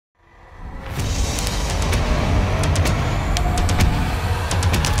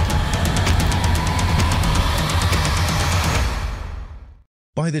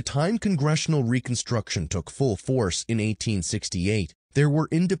By the time congressional Reconstruction took full force in 1868, there were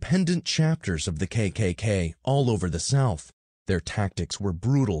independent chapters of the KKK all over the South. Their tactics were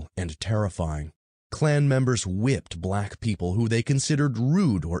brutal and terrifying. Klan members whipped black people who they considered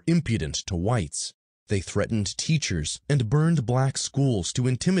rude or impudent to whites. They threatened teachers and burned black schools to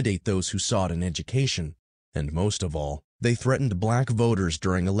intimidate those who sought an education. And most of all, they threatened black voters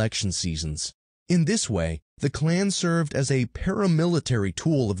during election seasons. In this way, the Klan served as a paramilitary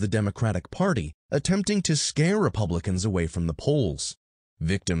tool of the Democratic Party, attempting to scare Republicans away from the polls.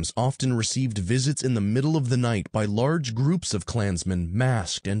 Victims often received visits in the middle of the night by large groups of Klansmen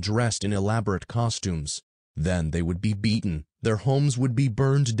masked and dressed in elaborate costumes. Then they would be beaten, their homes would be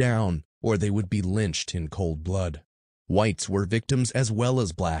burned down, or they would be lynched in cold blood. Whites were victims as well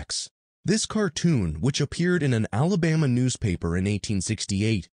as blacks. This cartoon, which appeared in an Alabama newspaper in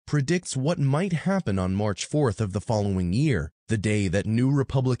 1868, predicts what might happen on March 4th of the following year, the day that new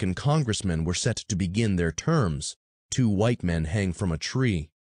Republican congressmen were set to begin their terms. 2 white men hang from a tree.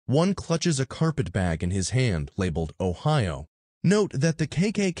 One clutches a carpet bag in his hand labeled Ohio. Note that the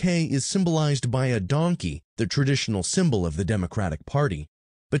KKK is symbolized by a donkey, the traditional symbol of the Democratic Party.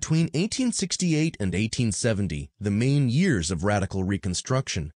 Between 1868 and 1870, the main years of radical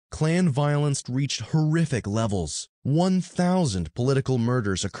Reconstruction, Klan violence reached horrific levels. 1,000 political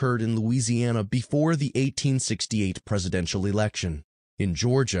murders occurred in Louisiana before the 1868 presidential election. In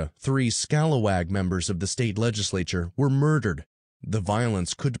Georgia, 3 scalawag members of the state legislature were murdered. The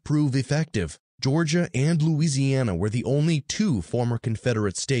violence could prove effective. Georgia and Louisiana were the only 2 former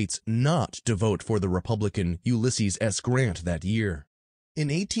Confederate states not to vote for the Republican Ulysses S. Grant that year. In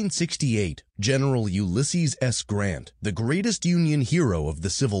 1868, General Ulysses S. Grant, the greatest Union hero of the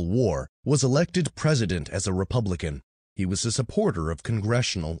Civil War, was elected president as a Republican. He was a supporter of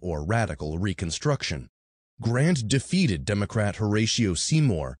congressional or radical Reconstruction. Grant defeated Democrat Horatio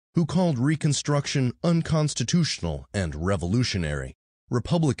Seymour, who called Reconstruction unconstitutional and revolutionary.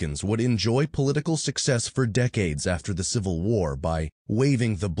 Republicans would enjoy political success for decades after the Civil War by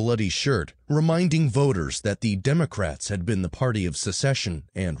waving the bloody shirt, reminding voters that the Democrats had been the party of secession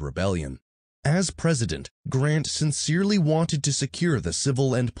and rebellion. As president, Grant sincerely wanted to secure the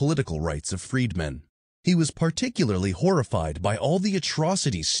civil and political rights of freedmen. He was particularly horrified by all the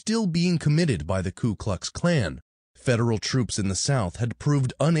atrocities still being committed by the Ku Klux Klan. Federal troops in the South had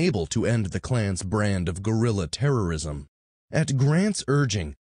proved unable to end the Klan's brand of guerrilla terrorism. At Grant's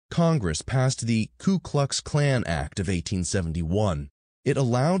urging, Congress passed the Ku Klux Klan Act of 1871. It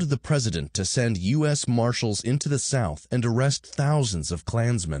allowed the president to send U.S. Marshals into the South and arrest thousands of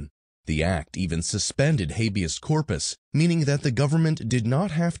Klansmen. The act even suspended habeas corpus, meaning that the government did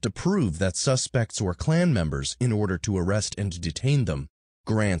not have to prove that suspects were Klan members in order to arrest and detain them.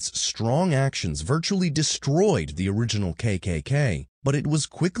 Grant's strong actions virtually destroyed the original KKK, but it was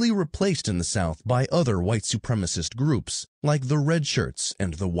quickly replaced in the South by other white supremacist groups, like the Red Shirts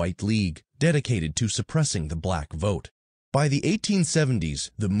and the White League, dedicated to suppressing the black vote. By the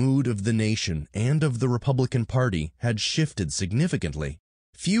 1870s, the mood of the nation and of the Republican Party had shifted significantly.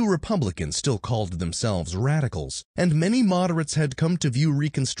 Few Republicans still called themselves radicals, and many moderates had come to view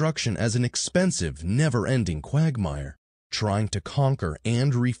Reconstruction as an expensive, never-ending quagmire. Trying to conquer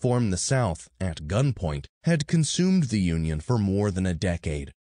and reform the South, at gunpoint, had consumed the Union for more than a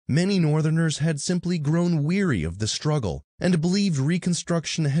decade. Many Northerners had simply grown weary of the struggle and believed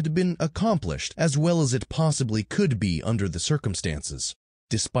Reconstruction had been accomplished as well as it possibly could be under the circumstances.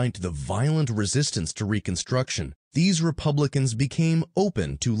 Despite the violent resistance to Reconstruction, these Republicans became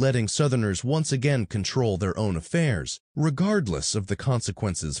open to letting Southerners once again control their own affairs, regardless of the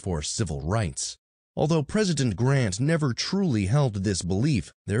consequences for civil rights. Although President Grant never truly held this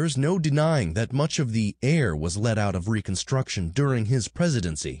belief, there is no denying that much of the air was let out of Reconstruction during his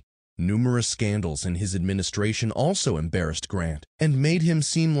presidency. Numerous scandals in his administration also embarrassed Grant and made him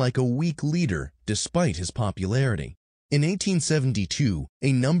seem like a weak leader despite his popularity. In 1872,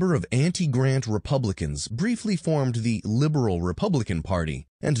 a number of anti-Grant Republicans briefly formed the Liberal Republican Party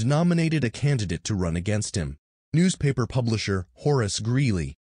and nominated a candidate to run against him. Newspaper publisher Horace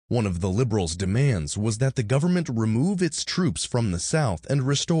Greeley. One of the Liberals' demands was that the government remove its troops from the South and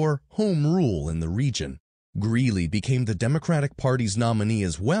restore home rule in the region. Greeley became the Democratic Party's nominee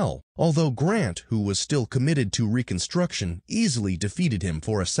as well, although Grant, who was still committed to Reconstruction, easily defeated him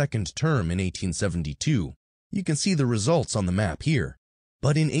for a second term in 1872. You can see the results on the map here.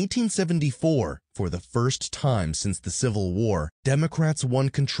 But in 1874, for the first time since the Civil War, Democrats won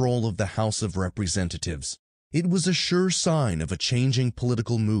control of the House of Representatives. It was a sure sign of a changing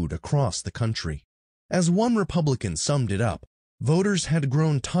political mood across the country. As one Republican summed it up, Voters had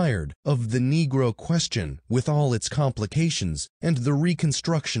grown tired of the Negro question with all its complications and the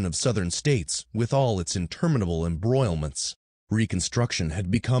Reconstruction of Southern states with all its interminable embroilments. Reconstruction had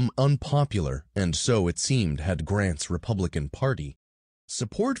become unpopular, and so it seemed had Grant's Republican Party.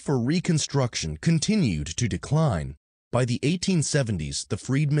 Support for Reconstruction continued to decline. By the 1870s, the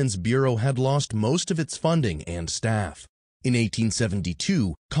Freedmen's Bureau had lost most of its funding and staff. In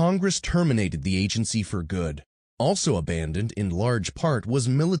 1872, Congress terminated the agency for good. Also abandoned in large part was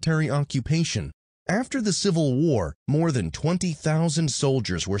military occupation. After the Civil War, more than 20,000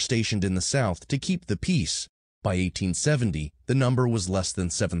 soldiers were stationed in the South to keep the peace. By 1870, the number was less than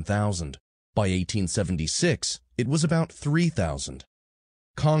 7,000. By 1876, it was about 3,000.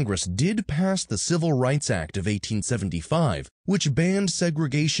 Congress did pass the Civil Rights Act of 1875, which banned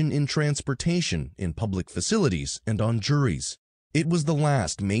segregation in transportation, in public facilities, and on juries. It was the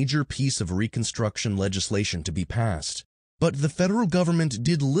last major piece of Reconstruction legislation to be passed. But the federal government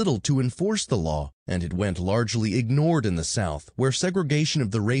did little to enforce the law, and it went largely ignored in the South, where segregation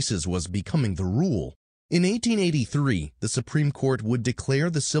of the races was becoming the rule. In 1883, the Supreme Court would declare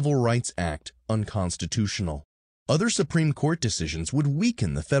the Civil Rights Act unconstitutional. Other Supreme Court decisions would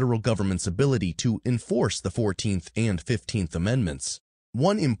weaken the federal government's ability to enforce the 14th and 15th Amendments.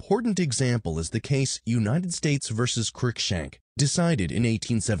 One important example is the case United States v. Cruikshank, decided in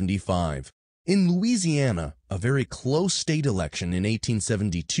 1875. In Louisiana, a very close state election in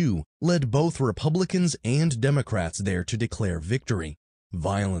 1872 led both Republicans and Democrats there to declare victory.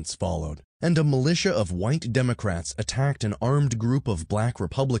 Violence followed, and a militia of white Democrats attacked an armed group of black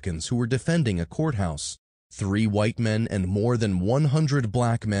Republicans who were defending a courthouse. 3 white men and more than 100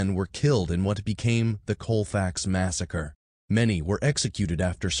 black men were killed in what became the Colfax Massacre. Many were executed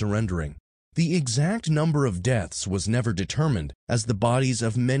after surrendering. The exact number of deaths was never determined, as the bodies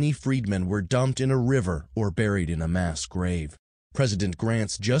of many freedmen were dumped in a river or buried in a mass grave. President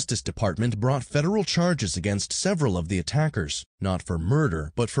Grant's Justice Department brought federal charges against several of the attackers, not for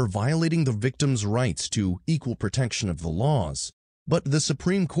murder, but for violating the victims' rights to equal protection of the laws. But the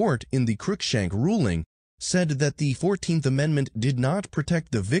Supreme Court, in the Cruikshank ruling, said that the 14th Amendment did not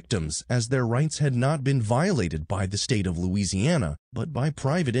protect the victims, as their rights had not been violated by the state of Louisiana, but by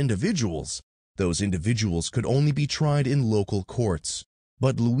private individuals. Those individuals could only be tried in local courts.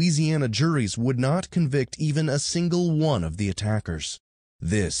 But Louisiana juries would not convict even a single one of the attackers.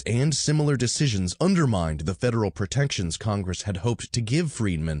 This and similar decisions undermined the federal protections Congress had hoped to give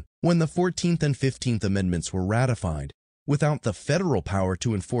freedmen when the 14th and 15th Amendments were ratified. Without the federal power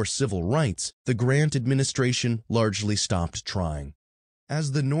to enforce civil rights, the Grant administration largely stopped trying.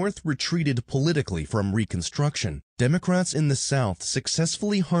 As the North retreated politically from Reconstruction, Democrats in the South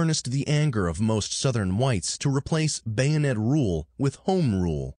successfully harnessed the anger of most Southern whites to replace bayonet rule with home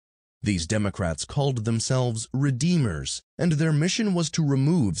rule. These Democrats called themselves Redeemers, and their mission was to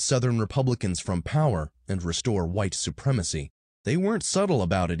remove Southern Republicans from power and restore white supremacy. They weren't subtle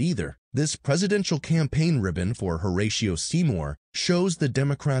about it either. This presidential campaign ribbon for Horatio Seymour shows the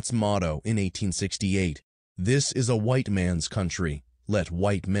Democrats' motto in 1868, "This is a white man's country. Let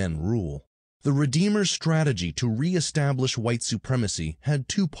white men rule." The Redeemers' strategy to re-establish white supremacy had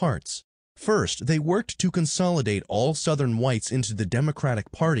 2 parts. First, they worked to consolidate all Southern whites into the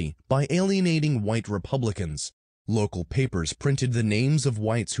Democratic Party by alienating white Republicans. Local papers printed the names of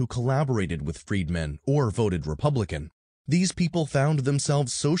whites who collaborated with freedmen or voted Republican. These people found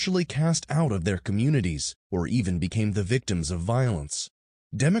themselves socially cast out of their communities, or even became the victims of violence.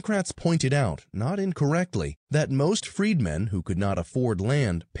 Democrats pointed out, not incorrectly, that most freedmen who could not afford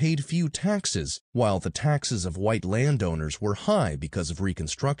land paid few taxes, while the taxes of white landowners were high because of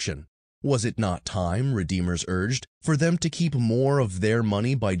Reconstruction. Was it not time, Redeemers urged, for them to keep more of their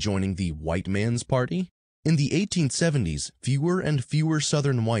money by joining the white man's party? In the 1870s, fewer and fewer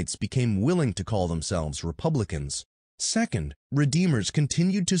Southern whites became willing to call themselves Republicans. Second, Redeemers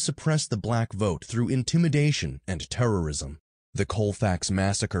continued to suppress the black vote through intimidation and terrorism. The Colfax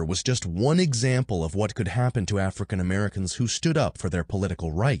Massacre was just one example of what could happen to African Americans who stood up for their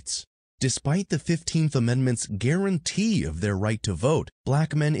political rights. Despite the 15th Amendment's guarantee of their right to vote,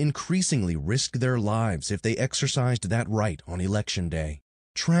 black men increasingly risked their lives if they exercised that right on Election Day.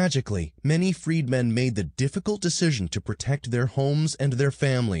 Tragically, many freedmen made the difficult decision to protect their homes and their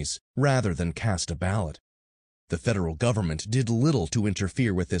families rather than cast a ballot. The federal government did little to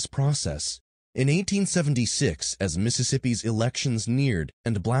interfere with this process. In 1876, as Mississippi's elections neared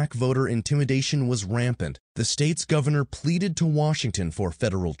and black voter intimidation was rampant, the state's governor pleaded to Washington for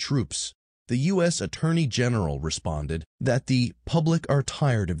federal troops. The U.S. Attorney General responded that the public are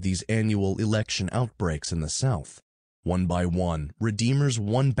tired of these annual election outbreaks in the South. One by one, Redeemers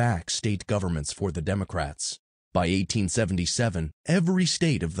won back state governments for the Democrats. By 1877, every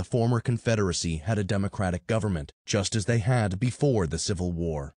state of the former Confederacy had a Democratic government, just as they had before the Civil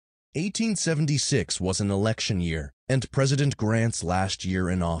War. 1876 was an election year, and President Grant's last year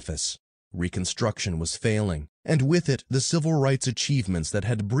in office. Reconstruction was failing, and with it the civil rights achievements that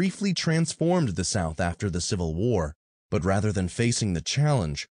had briefly transformed the South after the Civil War. But rather than facing the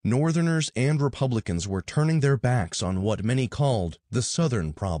challenge, Northerners and Republicans were turning their backs on what many called the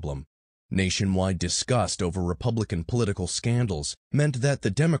Southern problem. Nationwide disgust over Republican political scandals meant that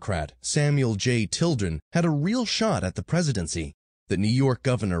the Democrat, Samuel J. Tilden, had a real shot at the presidency. The New York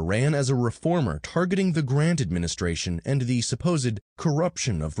governor ran as a reformer targeting the Grant administration and the supposed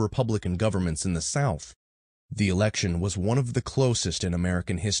corruption of Republican governments in the South. The election was one of the closest in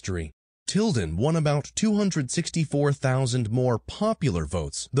American history. Tilden won about 264,000 more popular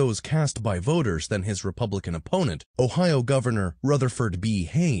votes, those cast by voters, than his Republican opponent, Ohio Governor Rutherford B.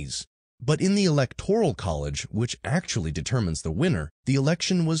 Hayes. But in the Electoral College, which actually determines the winner, the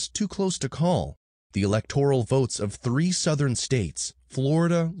election was too close to call. The electoral votes of 3 southern states,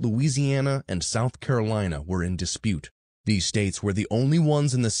 Florida, Louisiana, and South Carolina, were in dispute. These states were the only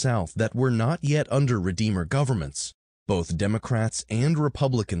ones in the South that were not yet under Redeemer governments. Both Democrats and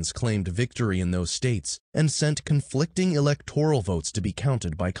Republicans claimed victory in those states and sent conflicting electoral votes to be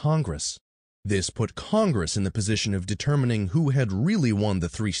counted by Congress. This put Congress in the position of determining who had really won the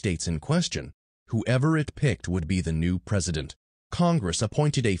 3 states in question. Whoever it picked would be the new president. Congress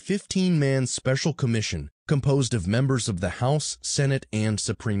appointed a 15-man special commission composed of members of the House, Senate, and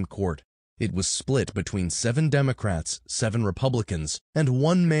Supreme Court. It was split between 7 Democrats, 7 Republicans, and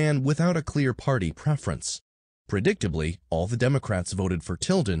 1 man without a clear party preference. Predictably, all the Democrats voted for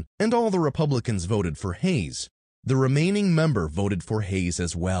Tilden, and all the Republicans voted for Hayes. The remaining member voted for Hayes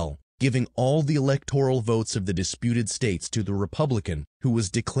as well, giving all the electoral votes of the disputed states to the Republican, who was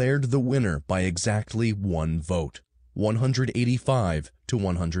declared the winner by exactly 1 vote, 185 to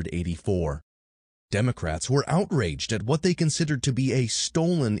 184. Democrats were outraged at what they considered to be a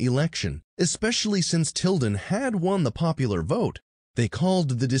stolen election, especially since Tilden had won the popular vote. They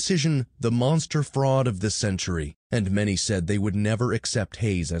called the decision the monster fraud of the century, and many said they would never accept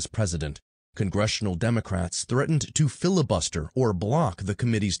Hayes as president. Congressional Democrats threatened to filibuster or block the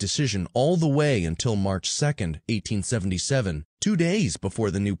committee's decision all the way until March 2, 1877, 2 days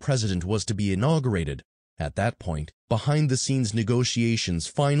before the new president was to be inaugurated. At that point, behind-the-scenes negotiations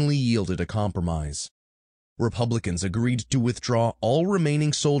finally yielded a compromise. Republicans agreed to withdraw all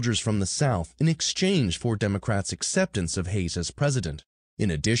remaining soldiers from the South in exchange for Democrats' acceptance of Hayes as president.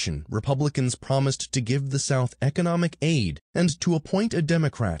 In addition, Republicans promised to give the South economic aid and to appoint a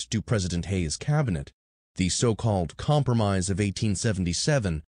Democrat to President Hayes' cabinet. The so-called Compromise of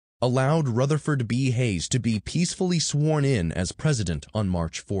 1877 allowed Rutherford B. Hayes to be peacefully sworn in as president on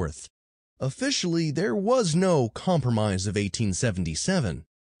March 4th. Officially, there was no Compromise of 1877.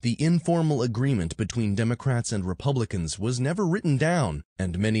 The informal agreement between Democrats and Republicans was never written down,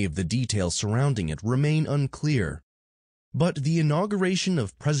 and many of the details surrounding it remain unclear. But the inauguration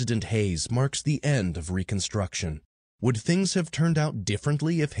of President Hayes marks the end of Reconstruction. Would things have turned out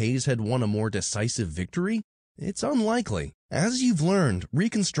differently if Hayes had won a more decisive victory? It's unlikely. As you've learned,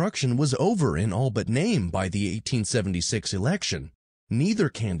 Reconstruction was over in all but name by the 1876 election. Neither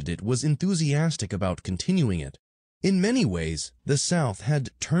candidate was enthusiastic about continuing it. In many ways, the South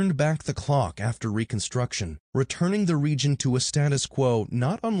had turned back the clock after Reconstruction, returning the region to a status quo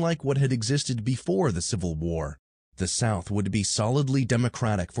not unlike what had existed before the Civil War. The South would be solidly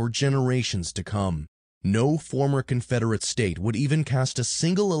Democratic for generations to come. No former Confederate state would even cast a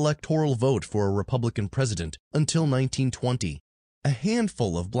single electoral vote for a Republican president until 1920. A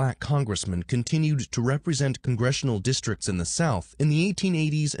handful of black congressmen continued to represent congressional districts in the South in the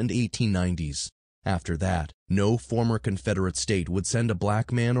 1880s and 1890s. After that, no former Confederate state would send a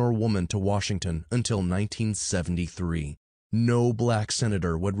black man or woman to Washington until 1973. No black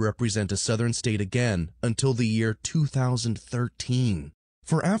senator would represent a southern state again until the year 2013.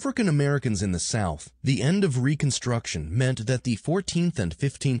 For African Americans in the South, the end of Reconstruction meant that the 14th and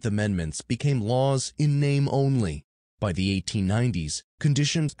 15th Amendments became laws in name only. By the 1890s,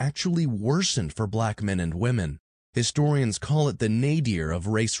 conditions actually worsened for black men and women. Historians call it the nadir of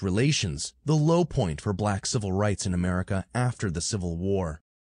race relations, the low point for black civil rights in America after the Civil War.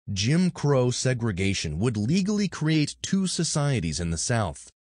 Jim Crow segregation would legally create 2 societies in the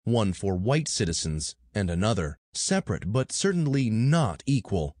South, one for white citizens and another, separate but certainly not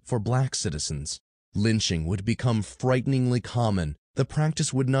equal, for black citizens. Lynching would become frighteningly common. The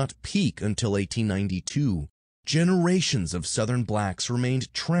practice would not peak until 1892. Generations of Southern blacks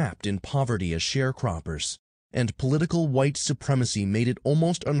remained trapped in poverty as sharecroppers. and political white supremacy made it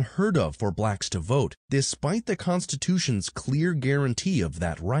almost unheard of for blacks to vote, despite the Constitution's clear guarantee of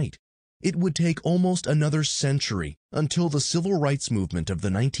that right. It would take almost another century until the civil rights movement of the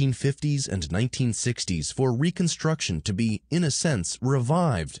 1950s and 1960s for Reconstruction to be, in a sense,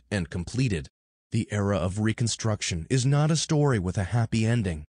 revived and completed. The era of Reconstruction is not a story with a happy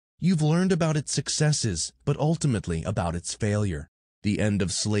ending. You've learned about its successes, but ultimately about its failure. The end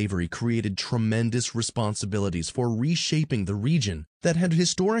of slavery created tremendous responsibilities for reshaping the region that had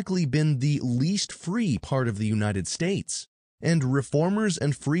historically been the least free part of the United States. And reformers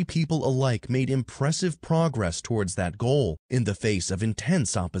and free people alike made impressive progress towards that goal in the face of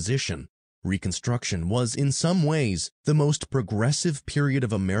intense opposition. Reconstruction was, in some ways, the most progressive period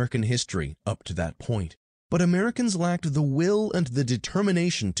of American history up to that point. But Americans lacked the will and the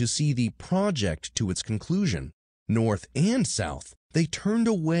determination to see the project to its conclusion. North and South, they turned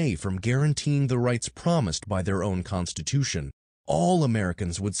away from guaranteeing the rights promised by their own Constitution. All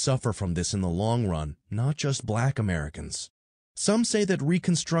Americans would suffer from this in the long run, not just Black Americans. Some say that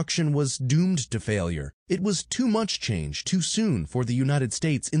Reconstruction was doomed to failure. It was too much change too soon for the United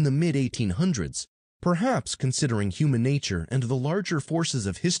States in the mid-1800s. Perhaps, considering human nature and the larger forces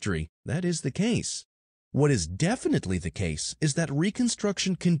of history, that is the case. What is definitely the case is that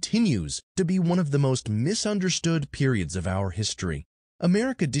Reconstruction continues to be one of the most misunderstood periods of our history.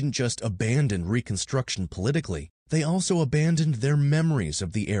 America didn't just abandon Reconstruction politically, they also abandoned their memories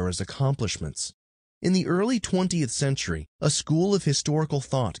of the era's accomplishments. In the early 20th century, a school of historical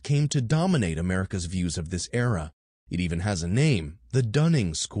thought came to dominate America's views of this era. It even has a name, the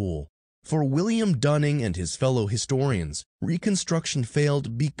Dunning School. For William Dunning and his fellow historians, Reconstruction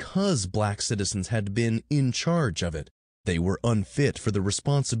failed because Black citizens had been in charge of it. They were unfit for the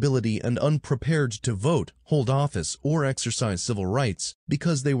responsibility and unprepared to vote, hold office, or exercise civil rights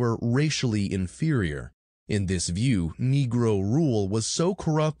because they were racially inferior. In this view, Negro rule was so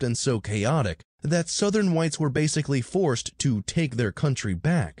corrupt and so chaotic that Southern whites were basically forced to take their country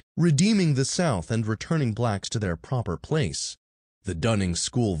back, redeeming the South and returning blacks to their proper place. The Dunning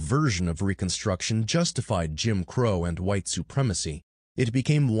School version of Reconstruction justified Jim Crow and white supremacy. It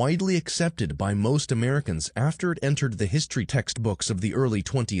became widely accepted by most Americans after it entered the history textbooks of the early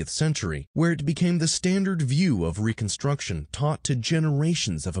 20th century, where it became the standard view of Reconstruction taught to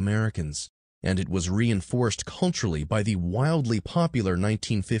generations of Americans. And it was reinforced culturally by the wildly popular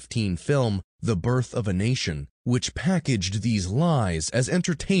 1915 film The Birth of a Nation, which packaged these lies as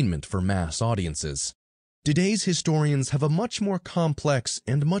entertainment for mass audiences. Today's historians have a much more complex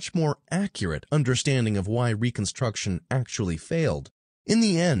and much more accurate understanding of why Reconstruction actually failed. In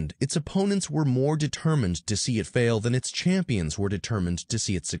the end, its opponents were more determined to see it fail than its champions were determined to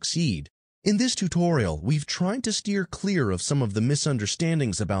see it succeed. In this tutorial, we've tried to steer clear of some of the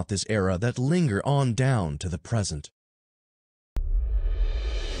misunderstandings about this era that linger on down to the present.